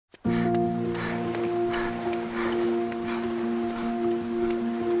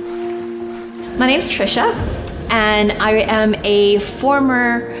My name is Tricia, and I am a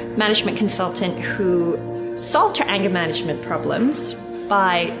former management consultant who solved her anger management problems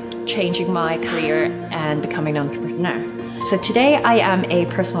by changing my career and becoming an entrepreneur. So today I am a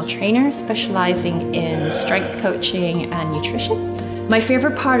personal trainer specializing in strength coaching and nutrition. My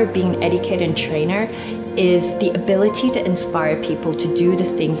favorite part of being an educator and trainer is the ability to inspire people to do the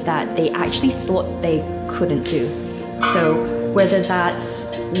things that they actually thought they couldn't do. So whether that's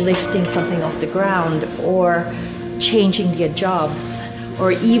lifting something off the ground or changing their jobs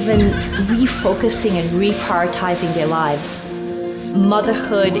or even refocusing and reprioritizing their lives.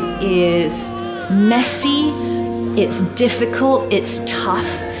 Motherhood is messy, it's difficult, it's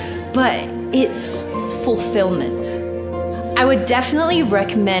tough, but it's fulfillment. I would definitely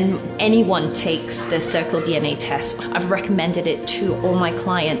recommend anyone takes the CircleDNA test. I've recommended it to all my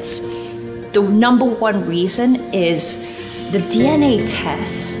clients. The number one reason is the DNA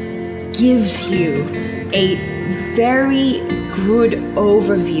test gives you a very good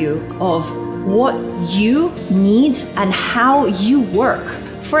overview of what you need and how you work.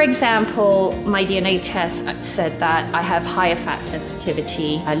 For example, my DNA test said that I have higher fat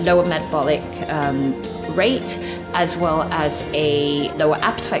sensitivity, a lower metabolic rate, as well as a lower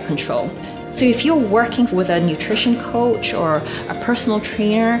appetite control. So if you're working with a nutrition coach or a personal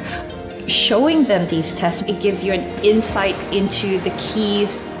trainer, showing them these tests, it gives you an insight into the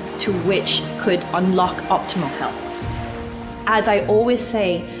keys to which could unlock optimal health. As I always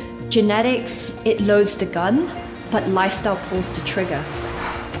say, genetics, it loads the gun, but lifestyle pulls the trigger.